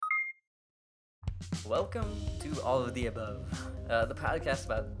Welcome to All of the Above, the podcast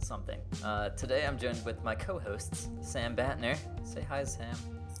about something. Today I'm joined with my co-hosts, Sam Batner. Say hi, Sam.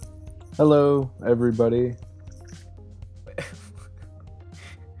 Hello, everybody.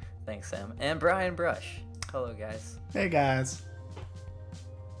 Thanks, Sam. And Brian Brush. Hello, guys. Hey guys.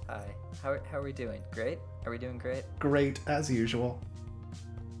 Hi. How are we doing? Great? Are we doing great? Great as usual.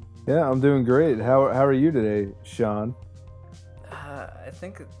 Yeah, I'm doing great. How are you today, Sean? I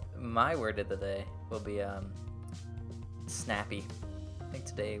think my word of the day will be snappy. I think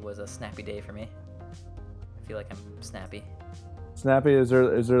today was a snappy day for me. I feel like I'm snappy. Snappy? Is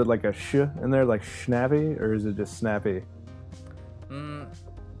there like a sh in there, like snappy, or is it just snappy?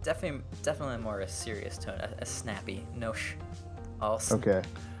 Definitely more a serious tone. A snappy. No sh. All Okay.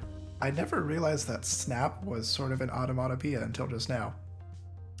 I never realized that snap was sort of an onomatopoeia until just now.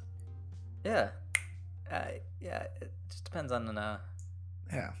 Yeah. Yeah, it just depends on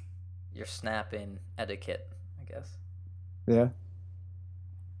Yeah. your snapping etiquette, I guess. Yeah.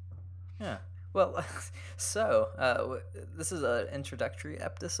 Yeah. Well, so this is an introductory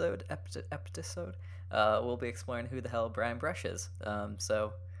episode. We'll be exploring who the hell Brian Brush is.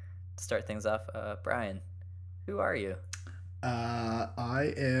 So to start things off, Brian, who are you?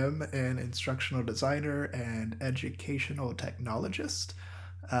 I am an instructional designer and educational technologist,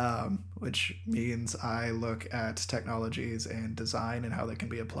 which means I look at technologies and design and how they can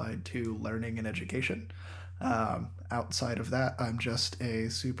be applied to learning and education. Outside of that, I'm just a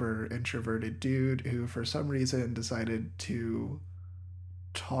super introverted dude who, for some reason, decided to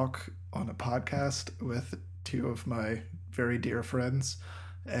talk on a podcast with two of my very dear friends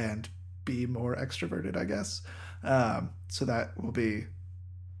and be more extroverted, I guess. So that will be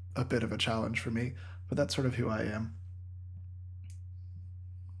a bit of a challenge for me, but that's sort of who I am.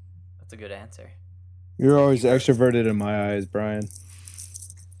 That's a good answer. You're always extroverted in my eyes, Brian.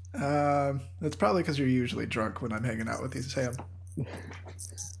 It's probably because you're usually drunk when I'm hanging out with you, Sam.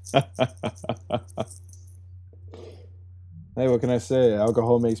 Hey, what can I say?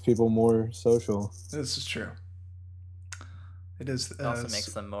 Alcohol makes people more social. This is true. It is. It also makes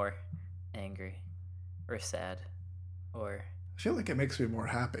them more angry or sad or... I feel like it makes me more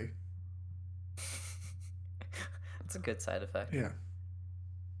happy. It's a good side effect. Yeah.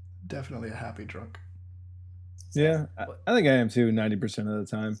 Definitely a happy drunk. Yeah, I think I am too, 90% of the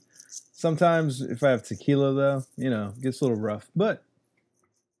time. Sometimes if I have tequila, though, it gets a little rough, but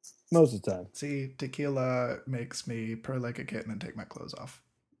most of the time. See, tequila makes me purr like a kitten and take my clothes off.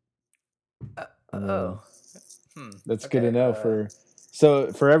 That's good to know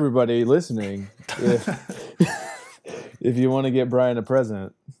for everybody listening. If you want to get Brian a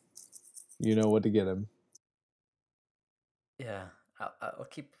present, you know what to get him. Yeah, I'll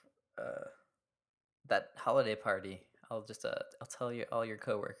keep that holiday party. I'll tell all your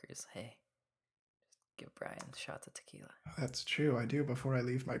coworkers, hey, give Brian shots of tequila. That's true. I do before I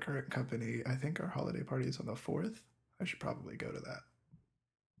leave my current company. I think our holiday party is on the 4th. I should probably go to that.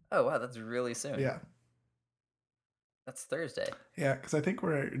 Oh, wow, that's really soon. Yeah. That's Thursday. Yeah, because I think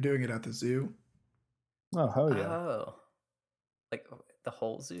we're doing it at the zoo. Oh, hell yeah. Oh. Like the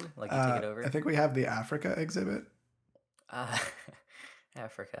whole zoo? Like you take it over? I think we have the Africa exhibit.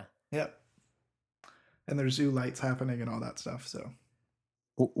 Africa. Yep. And there's zoo lights happening and all that stuff, so.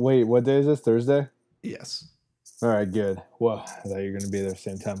 Wait, what day is this? Thursday? Yes. All right, good. Well, I thought you were going to be there the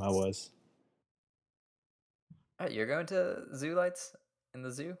same time I was. All right, you're going to zoo lights in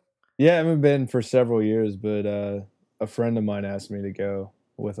the zoo? Yeah, I haven't been for several years, but a friend of mine asked me to go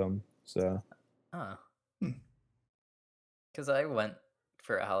with him, so. Oh. Because I went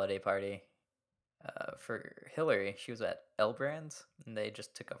for a holiday party for Hillary. She was at L Brands, and they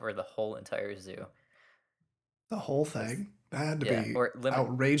just took over the whole entire zoo. The whole thing? That had to be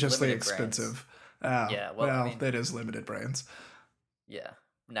outrageously expensive. Yeah, well, that is limited brands. Yeah,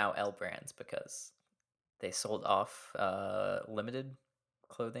 now L Brands because they sold off limited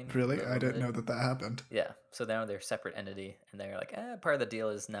clothing. Really? I didn't know that happened. Yeah, so now they're a separate entity, and they're like, part of the deal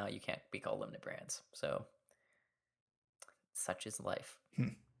is now you can't be called limited brands. So, such is life.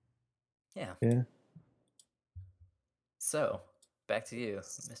 Yeah. Yeah. So, back to you,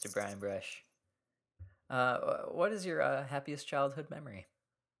 Mr. Brian Brush. What is your happiest childhood memory?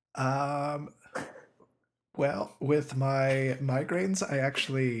 Well, with my migraines, I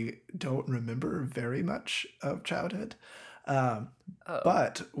actually don't remember very much of childhood.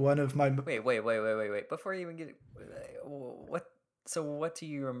 But one of my... Wait. Before you even get... What... So what do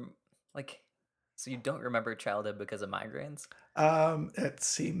you... So you don't remember childhood because of migraines? It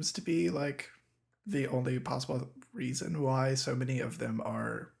seems to be like the only possible reason why so many of them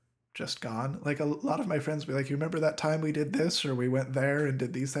are just gone. Like a lot of my friends be like, "You remember that time we did this or we went there and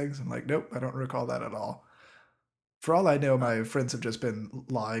did these things?" I'm like, "Nope, I don't recall that at all." For all I know, Huh. my friends have just been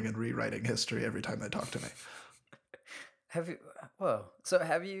lying and rewriting history every time they talk to me. Have you? Whoa. So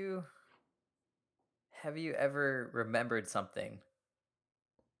have you ever remembered something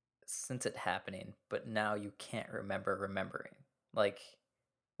since it happening, but now you can't remember remembering? Like,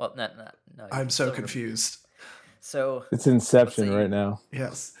 well, no, you I'm can so still confused. So It's let's say Inception right you, now.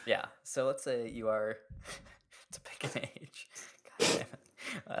 Yes. yeah. So let's say you are to pick an age. God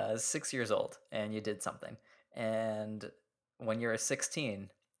damn it. 6 years old, and you did something, and when you're 16,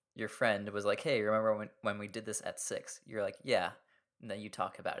 your friend was like, "Hey, remember when we did this at 6?" You're like, "Yeah," and then you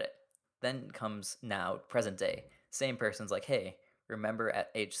talk about it. Then comes now present day. Same person's like, "Hey, remember at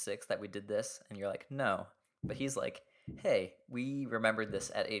age 6 that we did this?" And you're like, "No," but he's like, "Hey, we remembered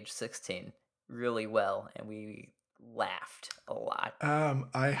this at age 16 really well, and we laughed a lot."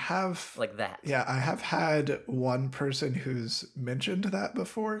 I have, Like that. yeah, I have had one person who's mentioned that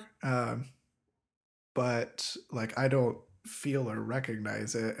before, but like I don't feel or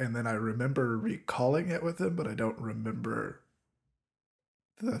recognize it, and then I remember recalling it with them, but I don't remember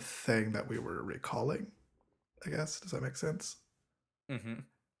the thing that we were recalling. I guess does that make sense? Mm-hmm.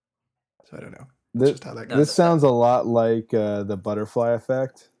 So I don't know. That's This, just how that No, this goes. sounds a lot like the butterfly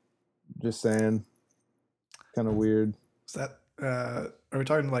effect. Just saying, kind of weird. Is that are we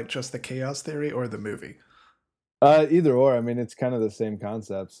talking like just the chaos theory or the movie? Either or. I mean, it's kind of the same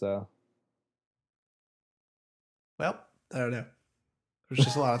concept. So Well, I don't know. There's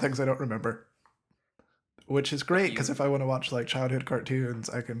just a lot of things I don't remember, which is but great because you, if I want to watch like childhood cartoons,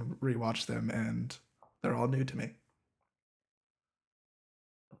 I can rewatch them and they're all new to me.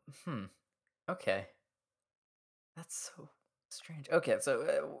 hmm, okay. That's so strange. Okay,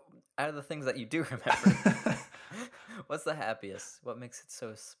 so out of the things that you do remember, what's the happiest? What makes it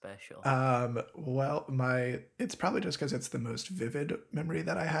so special? Well, my it's probably just because it's the most vivid memory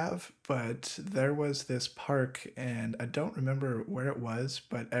that I have, but there was this park and I don't remember where it was,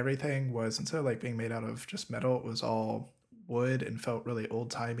 but everything was instead of like being made out of just metal, it was all wood and felt really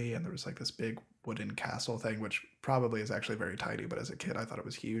old-timey, and there was like this big wooden castle thing, which probably is actually very tiny, but as a kid I thought it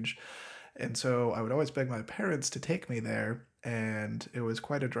was huge. And so I would always beg my parents to take me there, and it was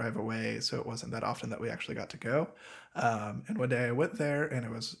quite a drive away, so it wasn't that often that we actually got to go. And one day I went there, and it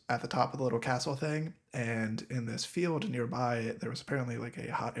was at the top of the little castle thing. And in this field nearby, there was apparently like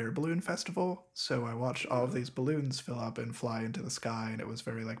a hot air balloon festival. So I watched all of Ooh. these balloons fill up and fly into the sky, and it was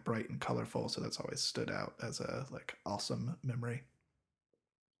very like bright and colorful. So that's always stood out as a like awesome memory.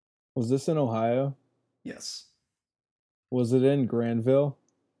 was this in Ohio? Yes. Was it in Granville?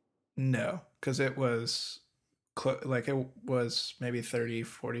 No, because it was like it was maybe 30,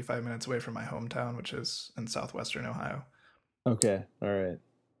 45 minutes away from my hometown, which is in southwestern Ohio. Okay, all right.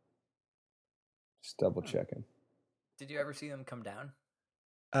 Just double Hmm. checking. Did you ever see them come down?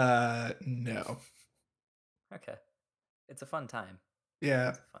 No. Okay, it's a fun time. Yeah,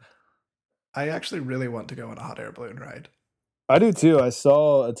 It's a fun. I actually really want to go on a hot air balloon ride. I do too. I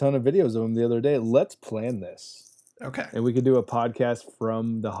saw a ton of videos of them the other day. Let's plan this, Okay. and we could do a podcast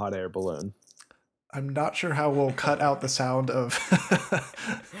from the hot air balloon. I'm not sure how we'll cut out the sound of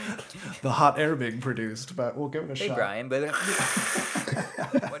the hot air being produced, but we'll give it a Hey, shot. Brian, but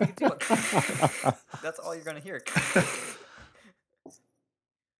what are you doing? That's all you're gonna hear.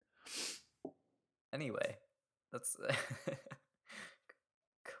 Anyway, that's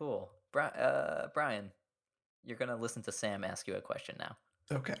cool. Brian, you're gonna listen to Sam ask you a question now.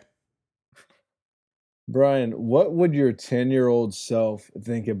 Okay. Brian, what would your 10-year-old self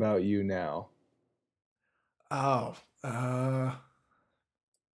think about you now? Oh, I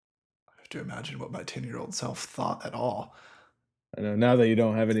have to imagine what my 10-year-old self thought at all. I know now that you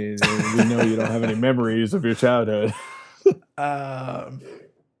don't have any, we know you don't have any memories of your childhood. um,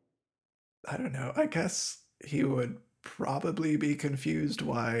 I don't know. I guess he would probably be confused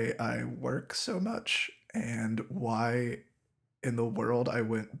why I work so much and why in the world I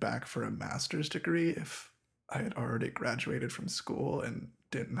went back for a master's degree if I had already graduated from school and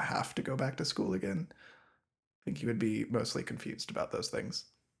didn't have to go back to school again. I think he would be mostly confused about those things.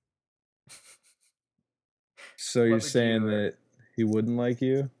 So you're What would saying you? that he wouldn't like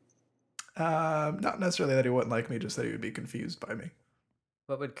you? Not necessarily that he wouldn't like me, just that he would be confused by me.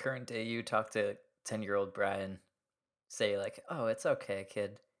 What would current day you talk to 10-year-old Brian say? Like, oh, it's okay,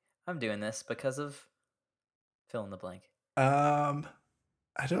 kid. I'm doing this because of fill in the blank. Um,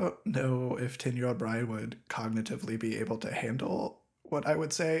 I don't know if 10-year-old Brian would cognitively be able to handle what I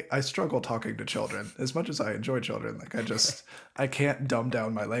would say, I struggle talking to children. As much as I enjoy children, like I can't dumb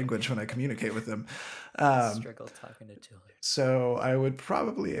down my language when I communicate with them. I Um, struggle talking to children. so I would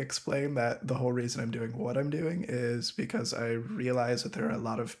probably explain that the whole reason I'm doing what I'm doing is because I realize that there are a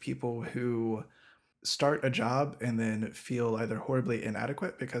lot of people who start a job and then feel either horribly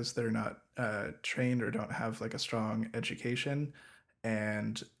inadequate because they're not trained or don't have like a strong education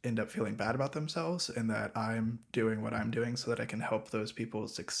and end up feeling bad about themselves, and that I'm doing what I'm doing so that I can help those people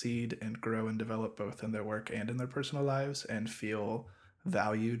succeed and grow and develop both in their work and in their personal lives and feel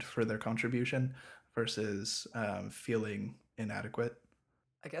valued for their contribution versus feeling inadequate.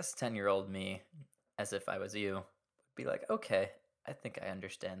 I guess 10-year-old me, as if I was you, would be like, okay, I think I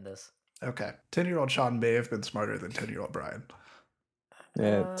understand this. Okay. 10-year-old Sean may have been smarter than 10-year-old Brian.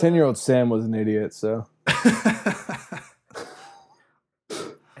 Yeah, 10-year-old Sam was an idiot, so.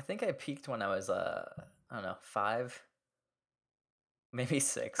 I think I peaked when I was, I don't know, 5, maybe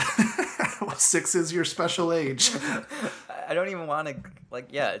 6. Well, 6 is your special age. I don't even want to, like,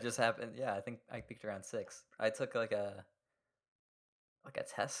 yeah, it just happened. Yeah, I think I peaked around 6. I took like a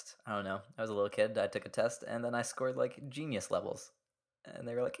test. I don't know. I was a little kid. I took a test and then I scored like genius levels. And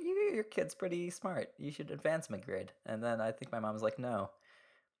they were like, your kid's pretty smart. You should advance mid-grade. And then I think my mom was like, no.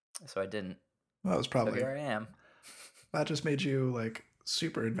 So I didn't. Well, that was probably. So here I am. That just made you like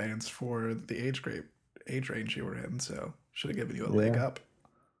super advanced for the age range you were in. So should have given you a leg up.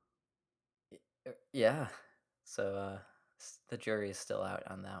 Yeah. So the jury is still out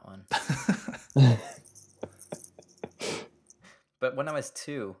on that one. But when I was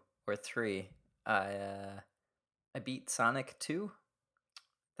 2 or 3, I beat Sonic 2,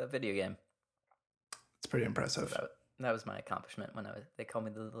 the video game. It's pretty impressive. So that was my accomplishment when they called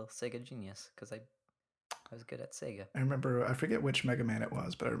me the little Sega genius because I was good at Sega. I remember, I forget which Mega Man it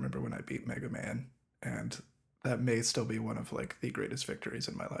was, but I remember when I beat Mega Man, and that may still be one of like the greatest victories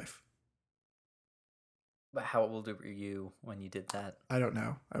in my life. But how old were you when you did that? I don't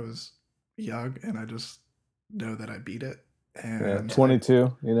know. I was young, and I just know that I beat it. And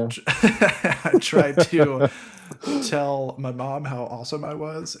 22, you know. I tried to tell my mom how awesome I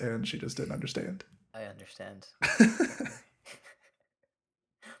was, and she just didn't understand. I understand.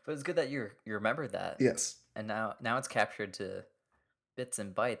 But it's good that you remembered that. Yes. And now it's captured to bits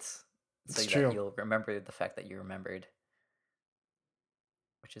and bytes, so It's that true. you'll remember the fact that you remembered,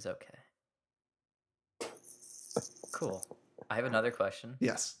 which is okay. Cool. I have another question.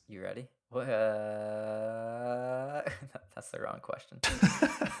 Yes. You ready? That's the wrong question.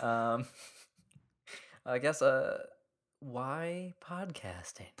 I guess why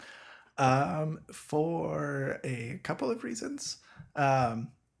podcasting? For a couple of reasons.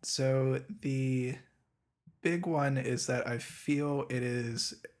 So the big one is that I feel it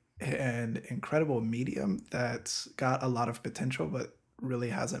is an incredible medium that's got a lot of potential but really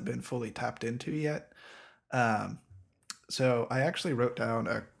hasn't been fully tapped into yet. So I actually wrote down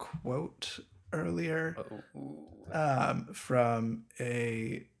a quote earlier from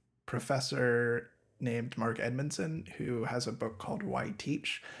a professor named Mark Edmondson, who has a book called Why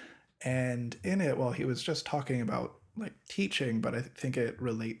Teach? And in it, well, he was just talking about like teaching, but I think it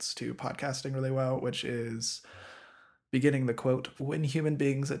relates to podcasting really well, which is beginning the quote, when human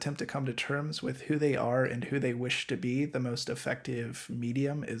beings attempt to come to terms with who they are and who they wish to be, the most effective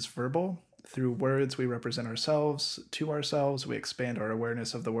medium is verbal. Through words, we represent ourselves to ourselves. We expand our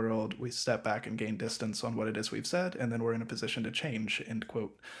awareness of the world. We step back and gain distance on what it is we've said, and then we're in a position to change, end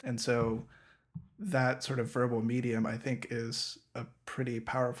quote. And so that sort of verbal medium, I think, is a pretty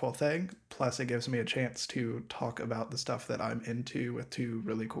powerful thing. Plus, it gives me a chance to talk about the stuff that I'm into with 2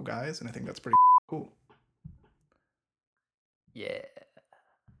 really cool guys, and I think that's pretty cool. Yeah.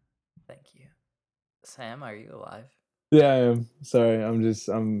 Thank you. Sam, are you alive? Yeah, I am. Sorry,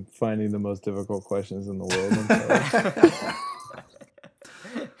 I'm finding the most difficult questions in the world.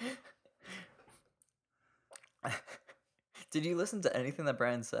 Did you listen to anything that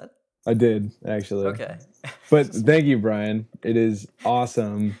Brian said? I did, actually. Okay. But thank you, Brian. It is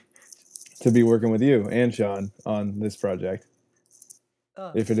awesome to be working with you and Sean on this project.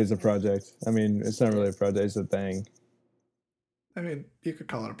 If it is a project. I mean, it's not really a project, it's a thing. I mean, you could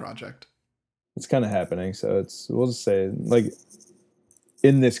call it a project. It's kind of happening, so we'll just say, like,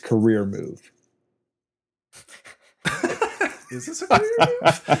 in this career move. Is this a career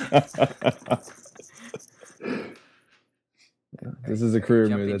move? This is a career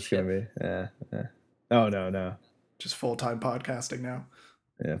move that's going to be. Yeah. Oh, no. Just full-time podcasting now.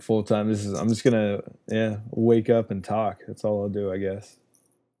 Yeah, full-time. I'm just going to, wake up and talk. That's all I'll do, I guess.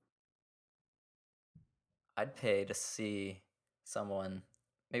 I'd pay to see someone,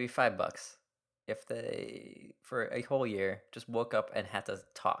 maybe $5, if they for a whole year just woke up and had to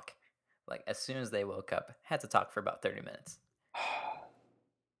talk, like as soon as they woke up, had to talk for about 30 minutes.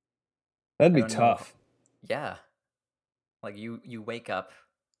 That'd I be don't know. tough. Yeah. Like you wake up,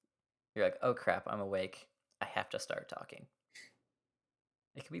 you're like, "Oh crap, I'm awake. I have to start talking."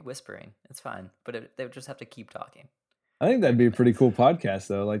 It could be whispering. It's fine, but they would just have to keep talking. I think that'd 30 be a pretty minutes. cool podcast,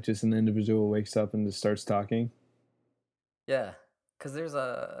 though. Like just an individual wakes up and just starts talking. Yeah, because there's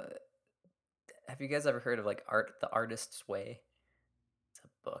a. Have you guys ever heard of like The Artist's Way? It's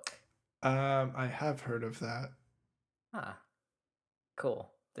a book. I have heard of that. Ah,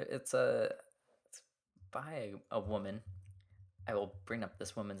 cool. It's by a woman. I will bring up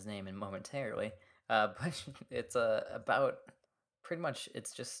this woman's name in momentarily. But it's about pretty much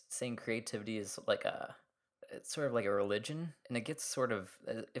it's just saying creativity is like it's sort of like a religion, and it gets sort of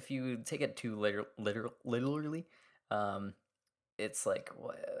if you take it too literally, um, it's like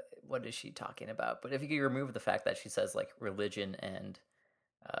what is she talking about? But if you could remove the fact that she says like religion and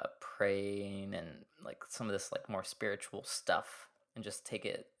praying and like some of this like more spiritual stuff, and just take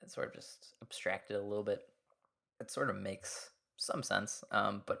it and sort of just abstract it a little bit, it sort of makes some sense.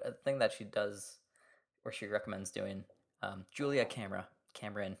 But a thing that she does, or she recommends doing, Julia Cameron,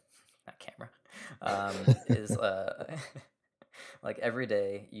 not camera, is like every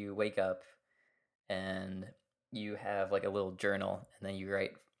day you wake up and you have like a little journal, and then you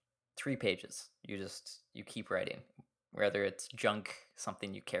write 3 pages. You keep writing, whether it's junk,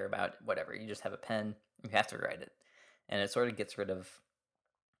 something you care about, whatever. You just have a pen. You have to write it, and it sort of gets rid of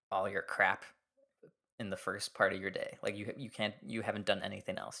all your crap in the first part of your day. Like you haven't done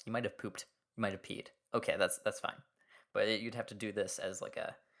anything else. You might have pooped, you might have peed. Okay, that's fine. But you'd have to do this as like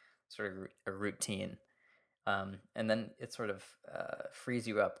a sort of a routine. And then it sort of frees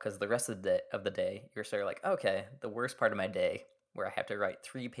you up because the rest of the day you're sort of like, okay, the worst part of my day where I have to write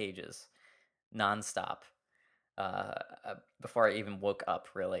 3 pages nonstop before I even woke up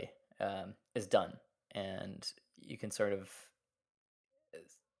really is done, and you can sort of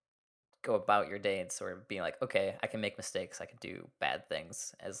go about your day and sort of being like, okay, I can make mistakes, I can do bad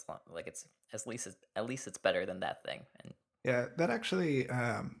things, as long like it's at least it's better than that thing. And Yeah, that actually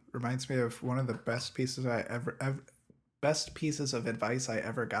reminds me of one of the best pieces of advice I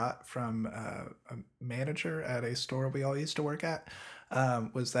ever got from a manager at a store we all used to work at.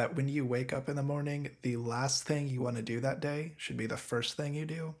 Was that when you wake up in the morning, the last thing you want to do that day should be the first thing you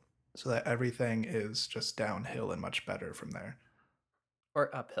do, so that everything is just downhill and much better from there.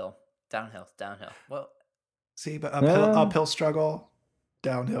 or uphill, downhill. Well, See, but Uh, uphill struggle,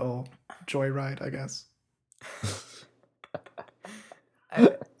 downhill joyride, I guess.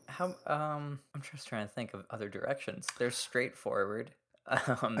 I I'm just trying to think of other directions. They're straightforward.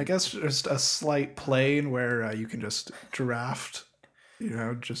 I guess just a slight plane where you can just draft,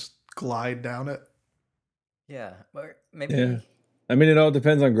 just glide down it. Yeah, or maybe. yeah. I mean, it all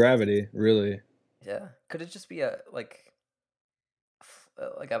depends on gravity, really. Yeah, could it just be a like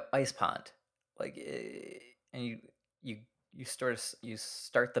a ice pond, like and you you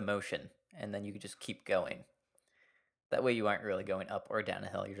start the motion, and then you just keep going. That way, you aren't really going up or down a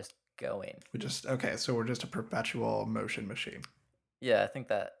hill. You're just going. Okay, so we're just a perpetual motion machine. Yeah, I think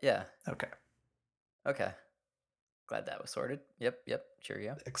that. Yeah. Okay, Okay. Glad that was sorted. Yep.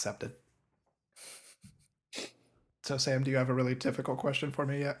 Cheerio. accepted. So, Sam, do you have a really difficult question for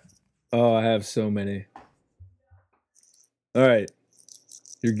me yet? Oh, I have so many. All right.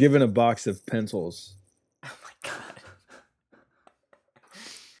 You're given a box of pencils. Oh my god.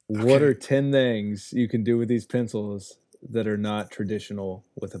 What Okay. are 10 things you can do with these pencils that are not traditional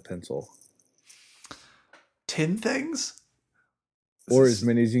with a pencil? 10 things? Or as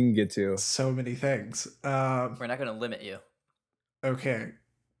many as you can get to. So many things. We're not going to limit you. Okay.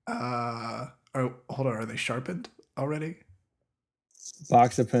 Oh, hold on. Are they sharpened already?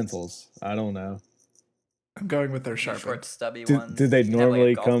 Box of pencils. I don't know. I'm going with their Maybe sharpened. short, stubby Do ones. they You can have, like, a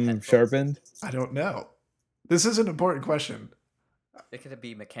normally golf come pencil. sharpened? I don't know. This is an important question. It could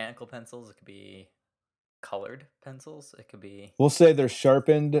be mechanical pencils. It could be colored pencils. It could be. We'll say they're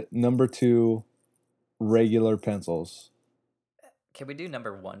sharpened. Number 2, regular pencils. Can we do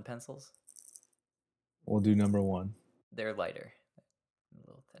number 1 pencils? We'll do number 1. They're lighter, a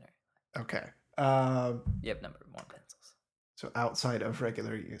little thinner. Okay. You have number 1 pencils. So outside of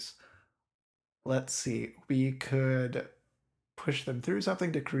regular use. Let's see. We could push them through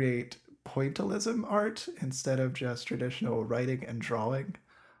something to create pointillism art instead of just traditional writing and drawing.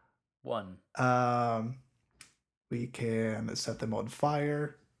 1. We can set them on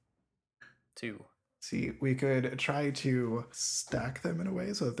fire. 2. See, we could try to stack them in a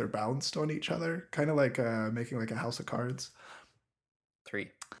way so that they're balanced on each other, kind of like making like a house of cards. 3.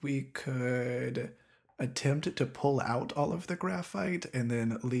 We could attempt to pull out all of the graphite and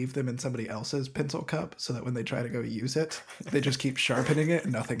then leave them in somebody else's pencil cup so that when they try to go use it, they just keep sharpening it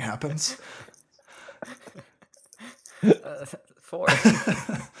and nothing happens. 4.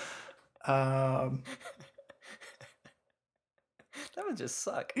 That would just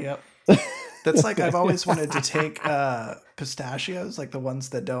suck. Yep. That's like I've always wanted to take pistachios, like the ones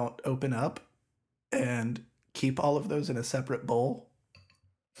that don't open up, and keep all of those in a separate bowl.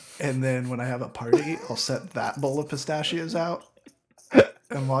 And then when I have a party, I'll set that bowl of pistachios out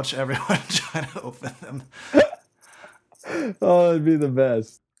and watch everyone try to open them. Oh, that'd be the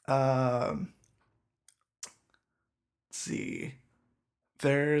best. Let's see.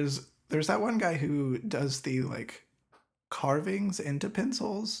 There's that one guy who does the like carvings into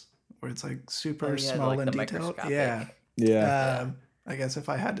pencils where it's like super small and detailed. Yeah. I guess if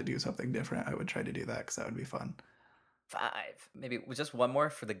I had to do something different, I would try to do that because that would be fun. 5. Maybe just one more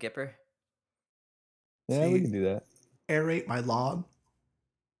for the Gipper. Yeah, we can do that. Aerate my lawn.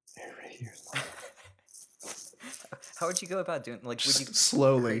 Aerate your lawn. How would you go about doing? Like, would you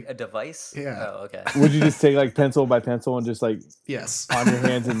slowly create a device? Yeah. Oh, okay. Would you just take like pencil by pencil and just like yes on your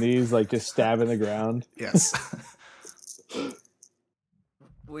hands and knees, like just stab in the ground? Yes.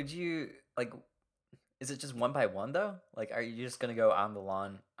 Would you like? Is it just one by one though? Like, are you just gonna go on the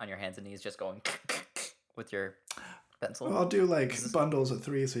lawn on your hands and knees, just going with your pencil? Well, I'll do like bundles of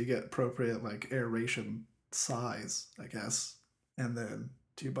 3 so you get appropriate like aeration size, I guess, and then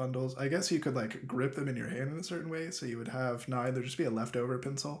 2 bundles. I guess you could like grip them in your hand in a certain way, so you would have there'd just be a leftover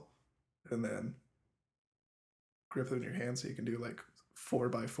pencil, and then grip them in your hand so you can do like 4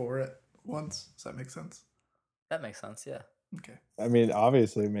 by 4 at once. Does that make sense? That makes sense. Yeah. Okay. I mean,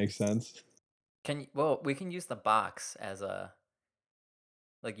 obviously it makes sense. We can use the box as a,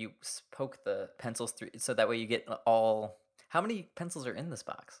 like, you poke the pencils through, so that way you get all. How many pencils are in this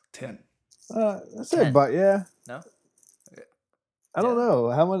box? 10. That's it, but yeah. No. I don't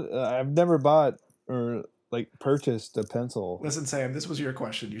know how much. I've never bought or like purchased a pencil. Listen, Sam, this was your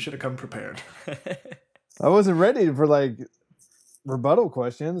question. You should have come prepared. I wasn't ready for like rebuttal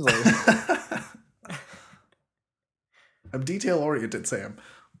questions. Like, I'm detail oriented, Sam.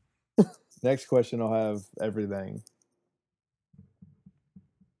 Next question, I'll have everything.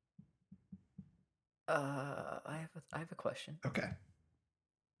 I have a question. Okay.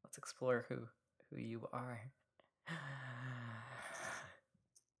 Let's explore who you are.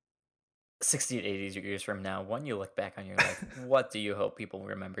 60 to 80 years from now, when you look back on your life, what do you hope people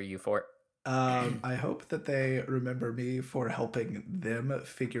remember you for? I hope that they remember me for helping them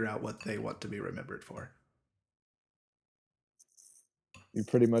figure out what they want to be remembered for. You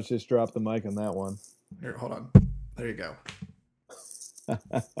pretty much just dropped the mic on that one. Here, hold on. There you go.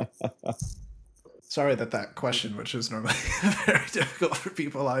 Sorry that question, which is normally very difficult for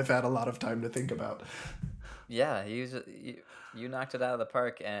people, I've had a lot of time to think about. Yeah, you knocked it out of the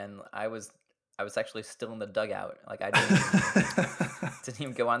park, and I was actually still in the dugout. Like, I didn't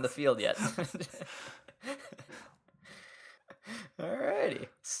even go on the field yet. Alrighty.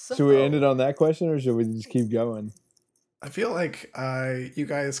 So, should we end it on that question, or should we just keep going? I feel like you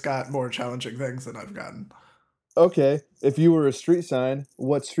guys got more challenging things than I've gotten. Okay. If you were a street sign,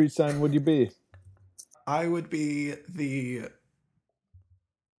 what street sign would you be? I would be the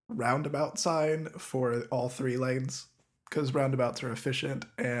roundabout sign for all 3 lanes, because roundabouts are efficient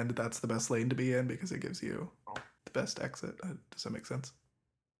and that's the best lane to be in because it gives you the best exit. Does that make sense?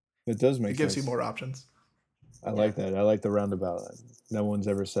 It does make sense. It gives you more options. I like that. I like the roundabout. No one's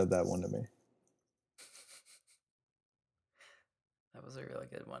ever said that one to me. That was a really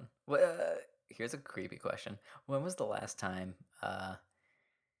good one. Here's a creepy question. When was the last time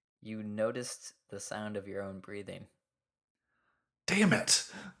you noticed the sound of your own breathing? Damn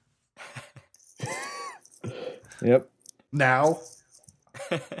it. Yep. Now?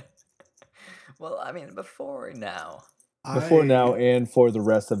 Well, I mean, before now. Before now and for the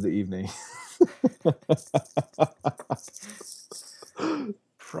rest of the evening.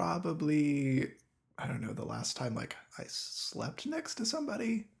 Probably, I don't know, the last time like I slept next to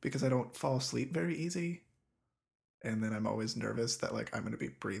somebody, because I don't fall asleep very easy. And then I'm always nervous that like I'm going to be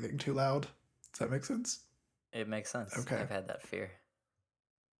breathing too loud. Does that make sense? It makes sense. Okay. I've had that fear.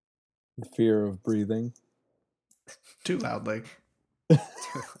 The fear of breathing. Too loudly. Yeah,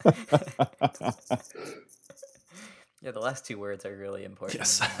 the last 2 words are really important.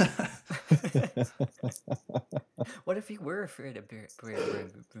 Yes. What if you were afraid of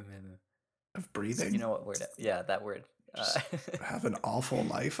breathing? You know what word? Yeah, that word. Have an awful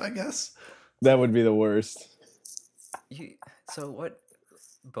life, I guess. That would be the worst. So what?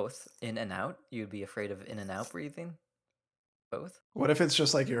 Both in and out? You'd be afraid of in and out breathing? Both? What if it's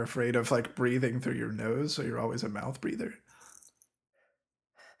just like you're afraid of like breathing through your nose, so you're always a mouth breather?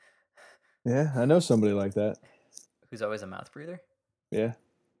 Yeah, I know somebody like that. Who's always a mouth breather? Yeah,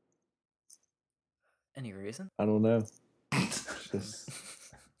 Any reason? I don't know. It's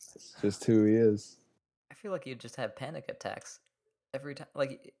just who he is. I feel like you just have panic attacks every time.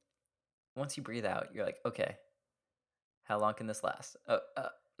 Like, once you breathe out, you're like, okay, how long can this last?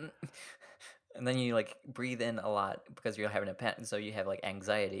 Mm. And then you like breathe in a lot because you're having a panic, so you have like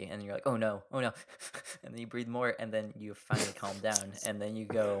anxiety, and you're like, oh no, oh no, and then you breathe more, and then you finally calm down, and then you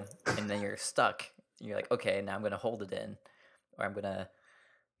go, and then you're stuck. You're like, okay, now I'm gonna hold it in, or I'm gonna,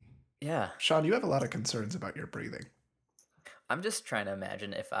 yeah. Sean, you have a lot of concerns about your breathing. I'm just trying to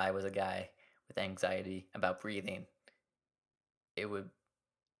imagine if I was a guy with anxiety about breathing, it would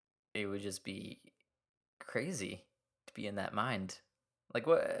it would just be crazy to be in that mind. Like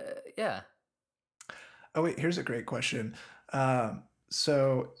what? Yeah. Oh wait, here's a great question.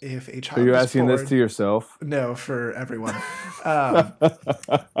 So if a So child you're was asking this to born, yourself? no, for everyone.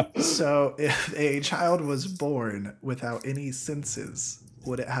 So if a child was born without any senses,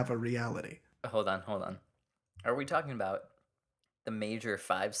 would it have a reality? Hold on, hold on. Are we talking about the major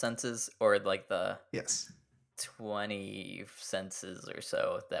five senses or like the Yes. 20 senses or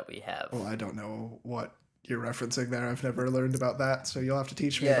so that we have? Well, I don't know what you're referencing there. I've never learned about that, so you'll have to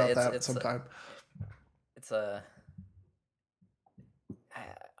teach me Yeah, about that sometime. It's a.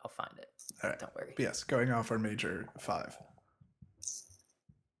 I'll find it. All right. Don't worry. But yes, going off our major 5.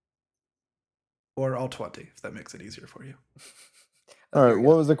 Or all 20, if that makes it easier for you. All right,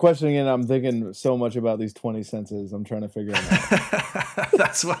 what was the question again? I'm thinking so much about these 20 senses. I'm trying to figure them out.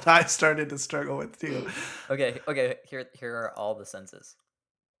 That's what I started to struggle with too. Okay. Here are all the senses.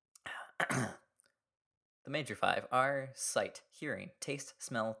 The major 5 are sight, hearing, taste,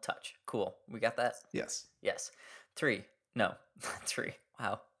 smell, touch. Cool. We got that? Yes. Yes. 3. No, 3.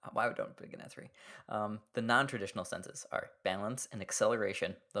 Wow. Why don't we begin at 3? The non-traditional senses are balance and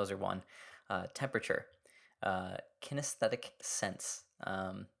acceleration. Those are 1. Temperature. Kinesthetic sense.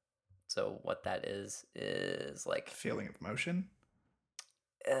 So what that is like feeling of motion.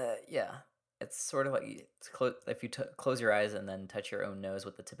 Yeah, it's sort of like if you close your eyes and then touch your own nose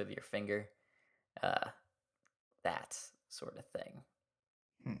with the tip of your finger. That sort of thing.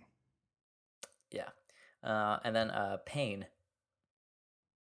 Yeah, and then pain.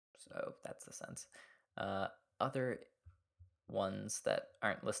 So that's the sense. Other ones that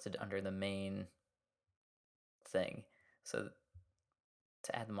aren't listed under the main thing. So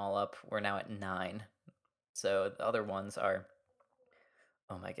to add them all up, we're now at 9. So the other ones are,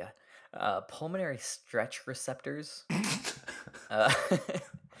 oh my god, pulmonary stretch receptors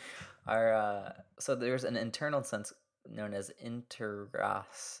are so there's an internal sense known as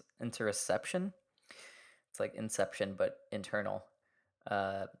interoception. It's like inception but internal.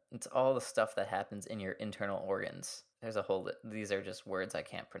 It's all the stuff that happens in your internal organs. There's a whole these are just words I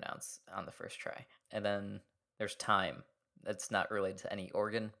can't pronounce on the first try. And then there's time. That's not related to any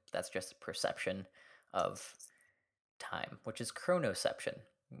organ. That's just perception of time, which is chronoception,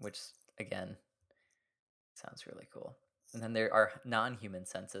 which again sounds really cool. And then there are non-human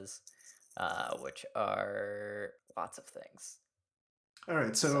senses, which are lots of things. All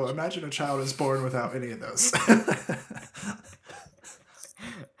right, so imagine a child is born without any of those.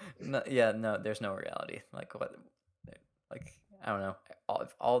 No, there's no reality. Like what? Like I don't know.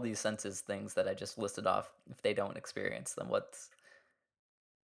 All these senses things that I just listed off, if they don't experience them, what's?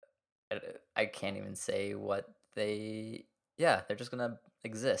 I can't even say what they. Yeah, they're just gonna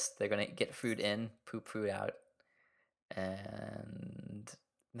exist. They're gonna get food in, poop food out, and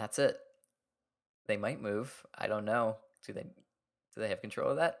that's it. They might move. I don't know. Do they have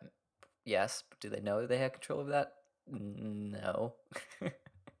control of that? Yes. But do they know they have control of that? No.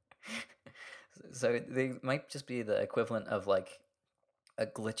 So they might just be the equivalent of like a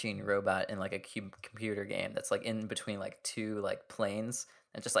glitching robot in like a computer game that's like in between like two like planes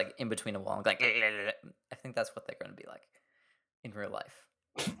and just like in between a wall. Like I think that's what they're going to be like in real life.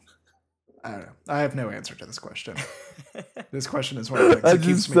 I don't know. I have no answer to this question. This question is one of the things that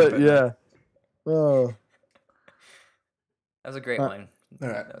keeps me up at night. Yeah. Oh. That was a great one. All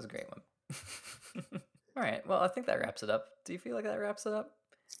right. That was a great one. All right. Well, I think that wraps it up. Do you feel like that wraps it up?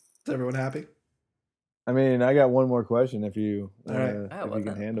 Is everyone happy? I mean, I got one more question if you, All right. if you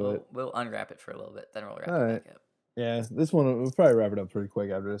can handle it. We'll unwrap it for a little bit, then we'll wrap All it right. back up. Yeah, this one, we'll probably wrap it up pretty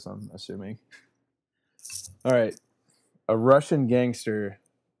quick after this, I'm assuming. All right. A Russian gangster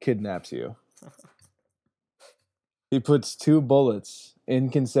kidnaps you. He puts 2 bullets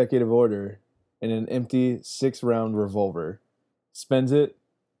in consecutive order in an empty 6-round revolver, spins it,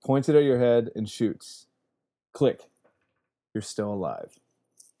 points it at your head, and shoots. Click. you're still alive.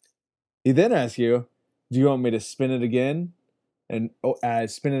 He then asks you, do you want me to spin it again and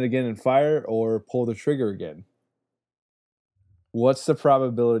fire, or pull the trigger again? What's the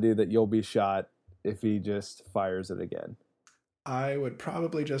probability that you'll be shot if he just fires it again? I would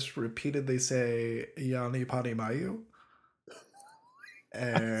probably just repeatedly say Yanni Pani Mayu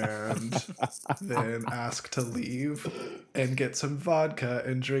and then ask to leave and get some vodka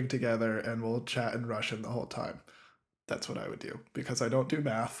and drink together, and we'll chat in Russian the whole time. That's what I would do, because I don't do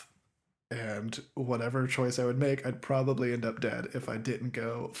math, and whatever choice I would make, I'd probably end up dead if I didn't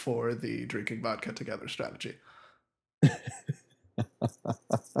go for the drinking vodka together strategy.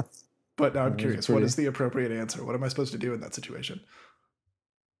 But now I'm curious, what is the appropriate answer? What am I supposed to do in that situation?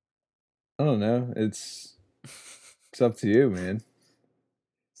 I don't know. It's up to you, man.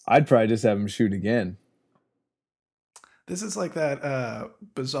 I'd probably just have him shoot again. This is like that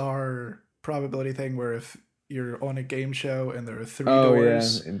bizarre probability thing where if you're on a game show and there are 3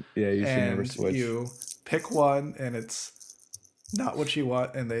 doors, you should never switch. You pick one and it's not what you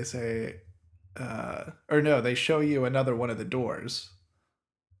want, and they say, they show you another one of the doors.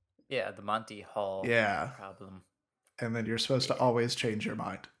 Yeah, the Monty Hall problem. And then you're supposed to always change your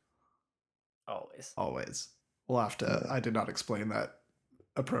mind. Always. We'll have to. I did not explain that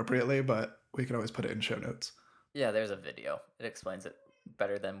appropriately, but we can always put it in show notes. Yeah, there's a video. It explains it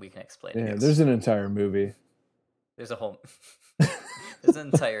better than we can explain it. Yeah, there's an entire movie. There's there's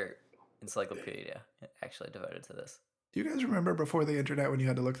an entire encyclopedia actually devoted to this. Do you guys remember before the internet when you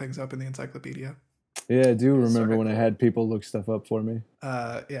had to look things up in the encyclopedia? Yeah, I do remember when I had people look stuff up for me.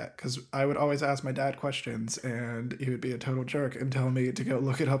 Yeah, because I would always ask my dad questions, and he would be a total jerk and tell me to go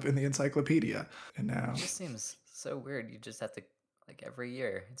look it up in the encyclopedia. And now it just seems so weird. You just have to, like, every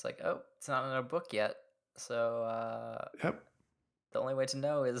year, it's like, oh, it's not in a book yet. So, yep. The only way to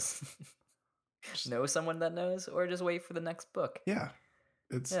know is know someone that knows, or just wait for the next book. Yeah.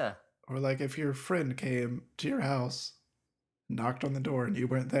 Or like if your friend came to your house, knocked on the door, and you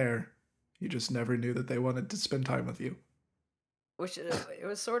weren't there, you just never knew that they wanted to spend time with you. Which it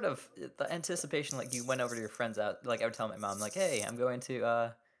was sort of the anticipation, like you went over to your friend's house. Like I would tell my mom, like, hey, I'm going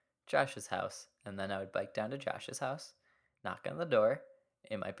to Josh's house. And then I would bike down to Josh's house, knock on the door.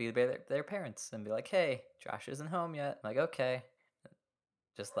 It might be their parents, and be like, hey, Josh isn't home yet. I'm like, okay.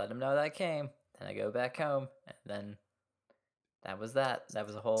 Just let them know that I came. Then I go back home, and then that was that. That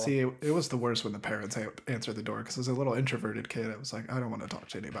was a whole... See, it was the worst when the parents answered the door, because as a little introverted kid, I was like, I don't want to talk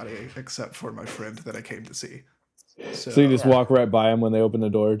to anybody except for my friend that I came to see. So you just walk right by them when they open the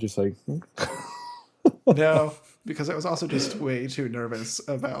door, just like... No, because I was also just way too nervous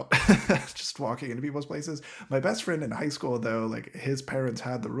about just walking into people's places. My best friend in high school, though, like his parents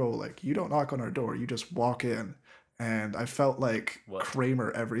had the rule, like, you don't knock on our door, you just walk in. And I felt like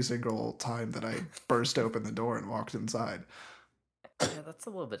Kramer every single time that I burst open the door and walked inside. Yeah, that's a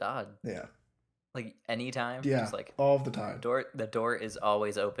little bit odd. Yeah. Like anytime? Yeah, just like all the time. The door is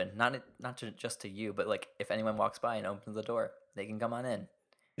always open. Not just to you, but like if anyone walks by and opens the door, they can come on in.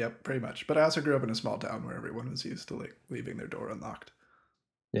 Yep, pretty much. But I also grew up in a small town where everyone was used to like leaving their door unlocked.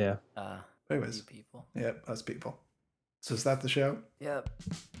 Yeah. Anyways. You people. Yep, us people. So is that the show? Yep.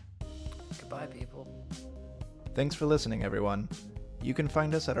 Goodbye, people. Thanks for listening, everyone. You can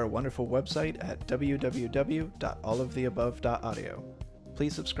find us at our wonderful website at www.alloftheabove.audio.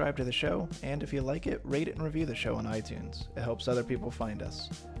 Please subscribe to the show, and if you like it, rate it and review the show on iTunes. It helps other people find us.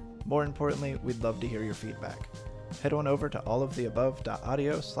 More importantly, we'd love to hear your feedback. Head on over to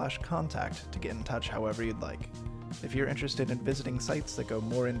alloftheabove.audio/contact to get in touch however you'd like. If you're interested in visiting sites that go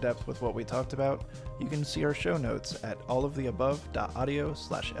more in depth with what we talked about, you can see our show notes at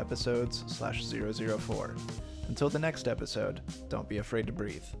alloftheabove.audio/episodes/004. Until the next episode, don't be afraid to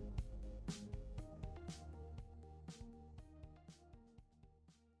breathe.